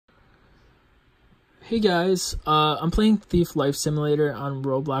Hey guys, I'm playing Thief Life Simulator on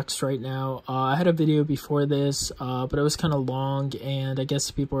Roblox right now. I had a video before this, but it was kind of long, and I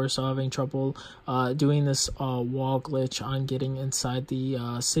guess people are still having trouble doing this wall glitch on getting inside the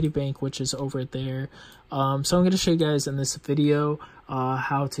Citibank, which is over there. So I'm going to show you guys in this video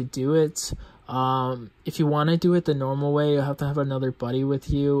how to do it. If you want to do it the normal way, you'll have to have another buddy with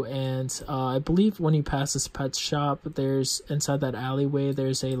you, and I believe when you pass this pet shop, there's inside that alleyway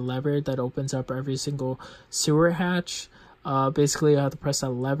there's a lever that opens up every single sewer hatch. Basically you have to press that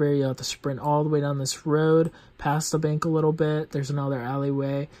lever, you have to sprint all the way down this road, past the bank a little bit, there's another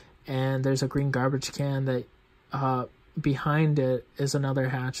alleyway, and there's a green garbage can that behind it is another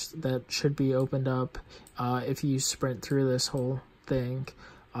hatch that should be opened up if you sprint through this whole thing.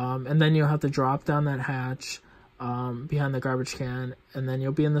 And then you'll have to drop down that hatch behind the garbage can, and then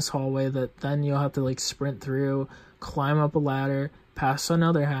you'll be in this hallway that then you'll have to like sprint through, climb up a ladder, pass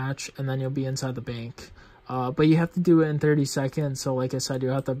another hatch, and then you'll be inside the bank. But you have to do it in 30 seconds, so like I said,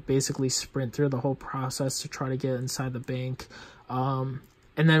 you'll have to basically sprint through the whole process to try to get inside the bank. And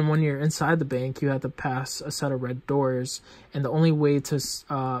then when you're inside the bank, you have to pass a set of red doors, and the only way to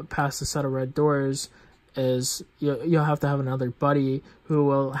pass a set of red doors is you'll have to have another buddy who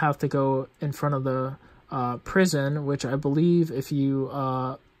will have to go in front of the prison, which I believe if you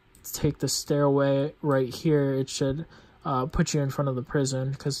take the stairway right here, it should put you in front of the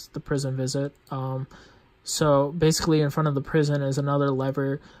prison because the prison visit. So basically in front of the prison is another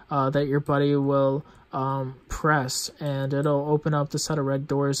lever that your buddy will press, and it'll open up the set of red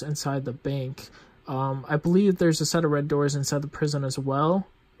doors inside the bank. I believe there's a set of red doors inside the prison as well,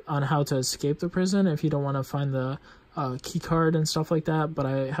 on how to escape the prison if you don't want to find the key card and stuff like that, but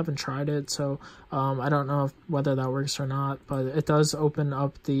I haven't tried it, so I don't know whether that works or not, but it does open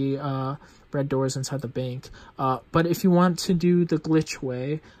up the red doors inside the bank. But if you want to do the glitch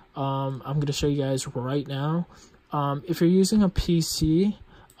way, I'm going to show you guys right now. If you're using a PC,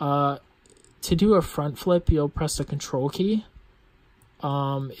 to do a front flip, you'll press the control key.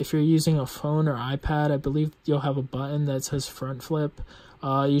 If you're using a phone or iPad, I believe you'll have a button that says front flip.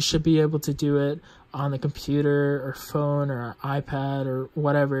 You should be able to do it on the computer or phone or iPad or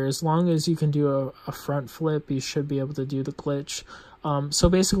whatever. As long as you can do a front flip, you should be able to do the glitch. So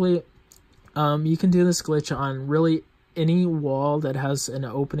basically, you can do this glitch on really any wall that has an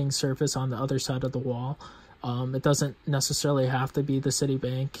opening surface on the other side of the wall. It doesn't necessarily have to be the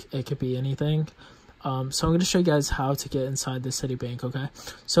Citibank. It could be anything. So I'm going to show you guys how to get inside the Citibank, okay?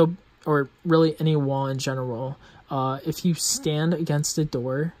 So, or really any wall in general. If you stand against the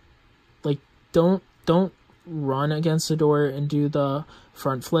door, like don't run against the door and do the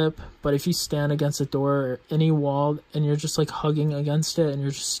front flip, but if you stand against the door or any wall and you're just like hugging against it and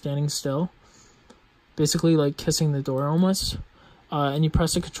you're just standing still, basically like kissing the door almost, and you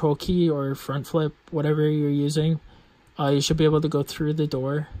press the control key or front flip, whatever you're using, you should be able to go through the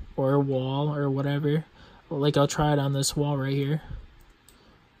door or a wall or whatever. Like I'll try it on this wall right here.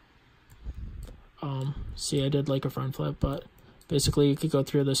 See, I did like a front flip, but basically you could go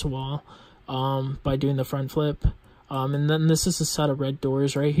through this wall by doing the front flip. And then this is a set of red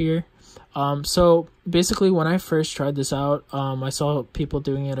doors right here. So basically when I first tried this out, I saw people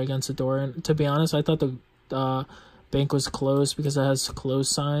doing it against the door, and to be honest, I thought the bank was closed because it has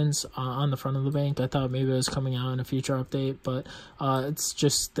closed signs on the front of the bank. I thought maybe it was coming out in a future update, but it's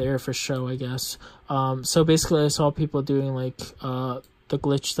just there for show, I guess. So basically I saw people doing like the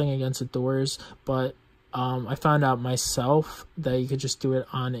glitch thing against the doors, but I found out myself that you could just do it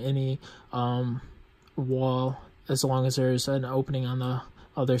on any wall as long as there's an opening on the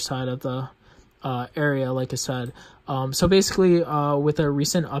other side of the area, like I said. So basically with a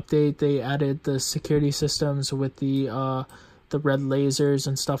recent update, they added the security systems with the red lasers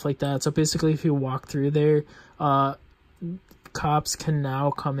and stuff like that. So basically if you walk through there, cops can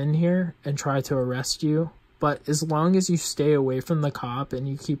now come in here and try to arrest you. But as long as you stay away from the cop and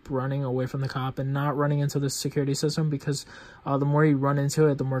you keep running away from the cop and not running into the security system, because the more you run into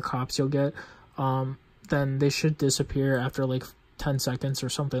it, the more cops you'll get, then they should disappear after like 10 seconds or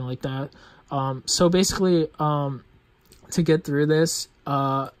something like that. So basically, to get through this,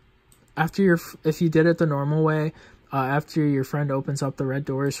 if you did it the normal way, after your friend opens up the red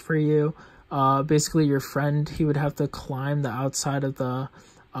doors for you, basically your friend, he would have to climb the outside of the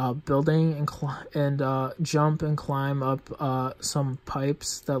building and jump and climb up some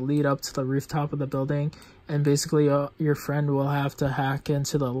pipes that lead up to the rooftop of the building, and basically your friend will have to hack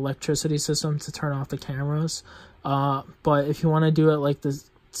into the electricity system to turn off the cameras. But if you want to do it like the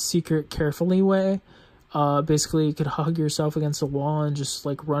secret carefully way, basically you could hug yourself against the wall and just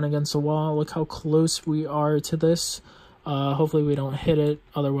like run against the wall. Look how close we are to this. Hopefully we don't hit it,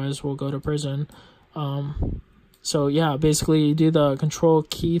 otherwise we'll go to prison. So yeah, basically you do the control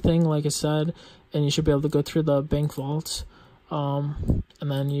key thing like I said, and you should be able to go through the bank vault, and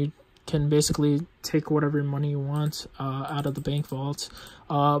then you can basically take whatever money you want out of the bank vault,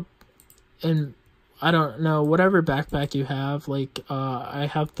 and I don't know, whatever backpack you have, like I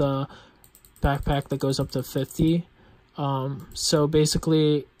have the backpack that goes up to 50, so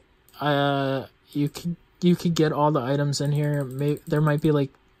basically you could get all the items in here. There might be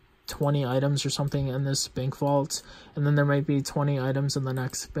like 20 items or something in this bank vault, and then there might be 20 items in the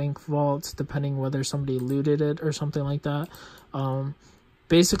next bank vault, depending whether somebody looted it or something like that.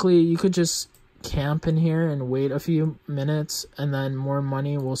 Basically you could just camp in here and wait a few minutes, and then more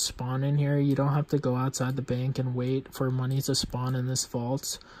money will spawn in here. You don't have to go outside the bank and wait for money to spawn in this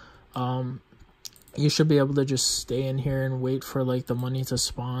vault. You should be able to just stay in here and wait for like the money to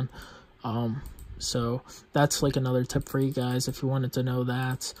spawn. So that's like another tip for you guys if you wanted to know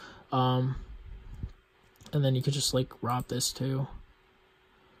that. And then you could just like rob this too.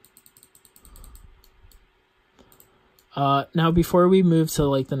 Now before we move to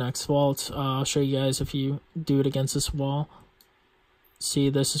like the next vault, I'll show you guys if you do it against this wall. See,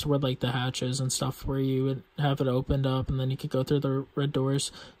 this is where like the hatches and stuff where you would have it opened up, and then you could go through the red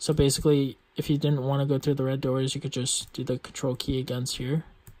doors. So basically, if you didn't want to go through the red doors, you could just do the control key against here.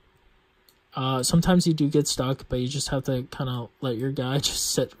 Sometimes you do get stuck, but you just have to kind of let your guy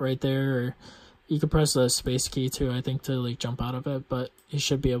just sit right there, or you could press the space key too, I think, to like jump out of it, but he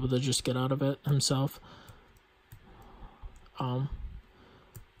should be able to just get out of it himself.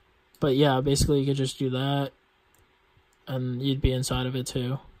 But yeah, basically you could just do that, and you'd be inside of it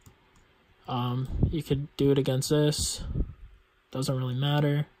too. You could do it against this, doesn't really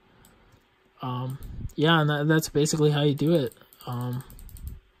matter. Yeah, and that's basically how you do it.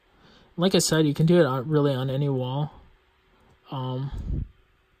 Like I said, you can do it really on any wall. You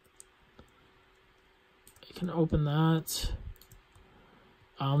can open that.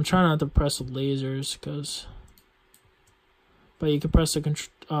 I'm trying not to press the lasers, but you can press the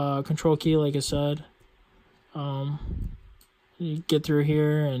control key like I said. You get through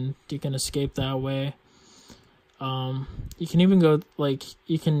here and you can escape that way. You can even go, like,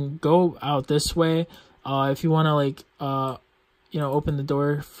 you can go out this way if you want to, like, you know, open the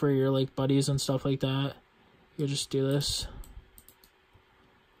door for your like buddies and stuff like that. You just do this,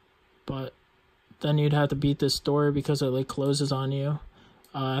 but then you'd have to beat this door because it like closes on you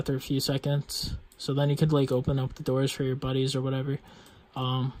after a few seconds. So then you could like open up the doors for your buddies or whatever.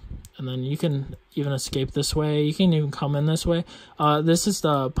 And then you can even escape this way. You can even come in this way. This is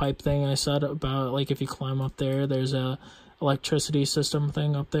the pipe thing I said about, like, if you climb up there, there's a electricity system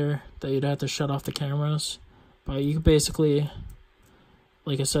thing up there that you'd have to shut off the cameras. But you could basically,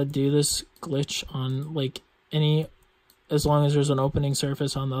 like I said, do this glitch on like any, as long as there's an opening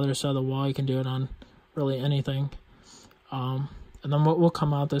surface on the other side of the wall, you can do it on really anything. And then we'll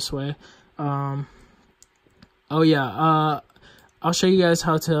come out this way. Oh yeah, I'll show you guys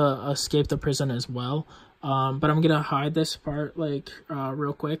how to escape the prison as well. But I'm gonna hide this part like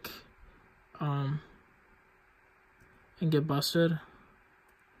real quick, and get busted.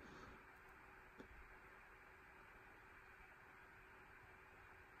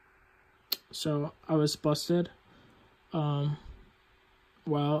 So I was busted. Well,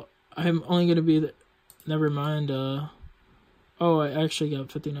 I'm only gonna be never mind. Oh, I actually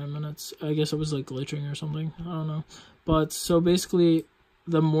got 59 minutes. I guess it was like glitching or something. I don't know. But so basically,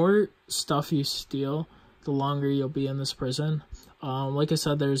 the more stuff you steal, the longer you'll be in this prison. Like I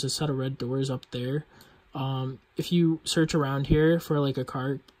said, there's a set of red doors up there. If you search around here for like a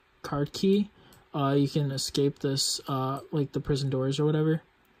card key, you can escape this, like the prison doors or whatever.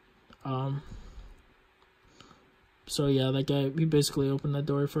 So yeah, that guy, he basically opened the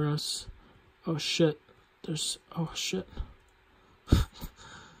door for us. Oh shit. Oh shit.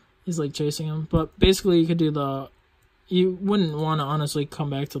 He's like chasing him. But basically you could do you wouldn't want to honestly come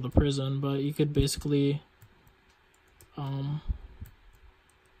back to the prison, but you could basically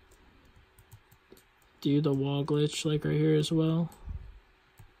do the wall glitch like right here as well.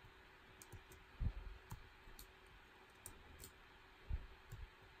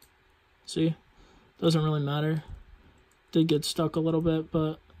 See, doesn't really matter. Did get stuck a little bit,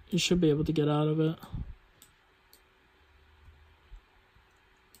 but you should be able to get out of it.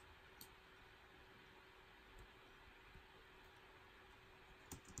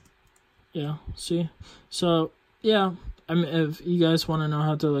 Yeah, see? So, yeah, I mean, if you guys want to know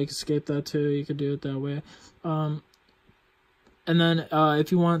how to, like, escape that too, you could do it that way. And then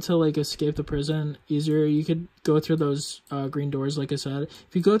if you want to like escape the prison easier, you could go through those green doors. Like I said,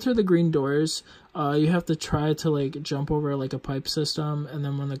 if you go through the green doors, you have to try to like jump over like a pipe system, and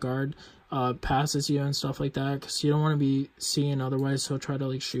then when the guard passes you and stuff like that, because you don't want to be seen, otherwise he'll try to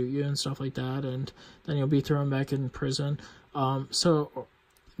like shoot you and stuff like that, and then you'll be thrown back in prison. So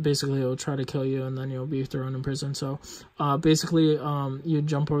basically he'll try to kill you, and then you'll be thrown in prison. So basically you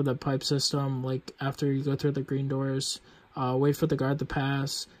jump over the pipe system like after you go through the green doors, wait for the guard to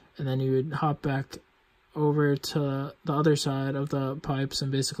pass, and then you would hop back over to the other side of the pipes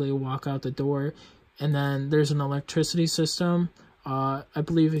and basically walk out the door. And then there's an electricity system. I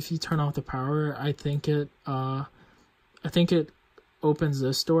believe if you turn off the power, I think it opens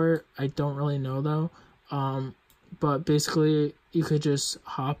this door. I don't really know though. But basically you could just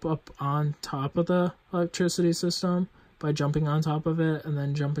hop up on top of the electricity system by jumping on top of it and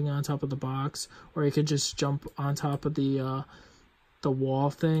then jumping on top of the box, or you could just jump on top of the wall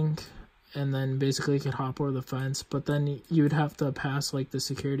thing, and then basically you could hop over the fence. But then you would have to pass like the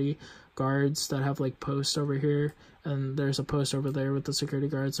security guards that have like posts over here, and there's a post over there with the security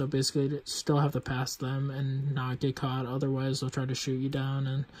guards. So basically you still have to pass them and not get caught, otherwise they'll try to shoot you down.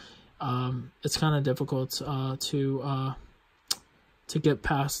 And it's kind of difficult to get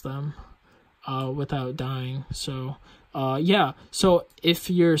past them without dying. So yeah, so if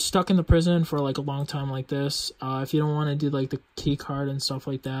you're stuck in the prison for like a long time like this, if you don't want to do like the key card and stuff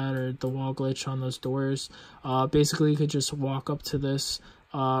like that, or the wall glitch on those doors, basically you could just walk up to this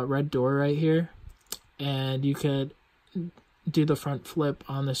red door right here, and you could do the front flip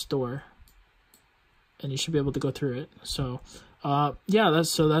on this door, and you should be able to go through it. So yeah,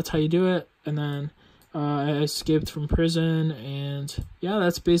 that's how you do it. And then I escaped from prison, and yeah,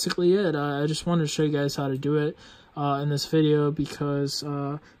 that's basically it. I just wanted to show you guys how to do it in this video, because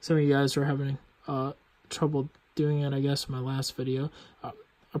some of you guys were having trouble doing it, I guess, in my last video.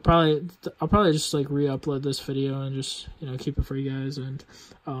 I'll probably just like re-upload this video and just, you know, keep it for you guys. And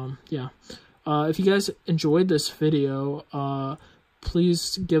yeah, if you guys enjoyed this video,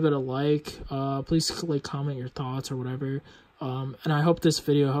 please give it a like. Please like comment your thoughts or whatever. And I hope this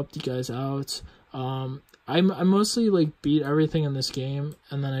video helped you guys out. I mostly like beat everything in this game,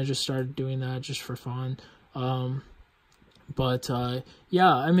 and then I just started doing that just for fun. But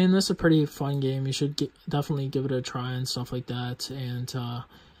yeah, I mean, this is a pretty fun game. You should definitely give it a try and stuff like that. And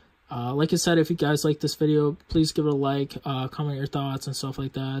like I said, if you guys like this video, please give it a like, comment your thoughts and stuff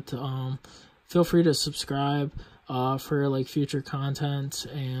like that. Feel free to subscribe for like future content.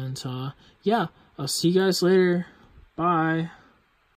 And yeah, I'll see you guys later. Bye.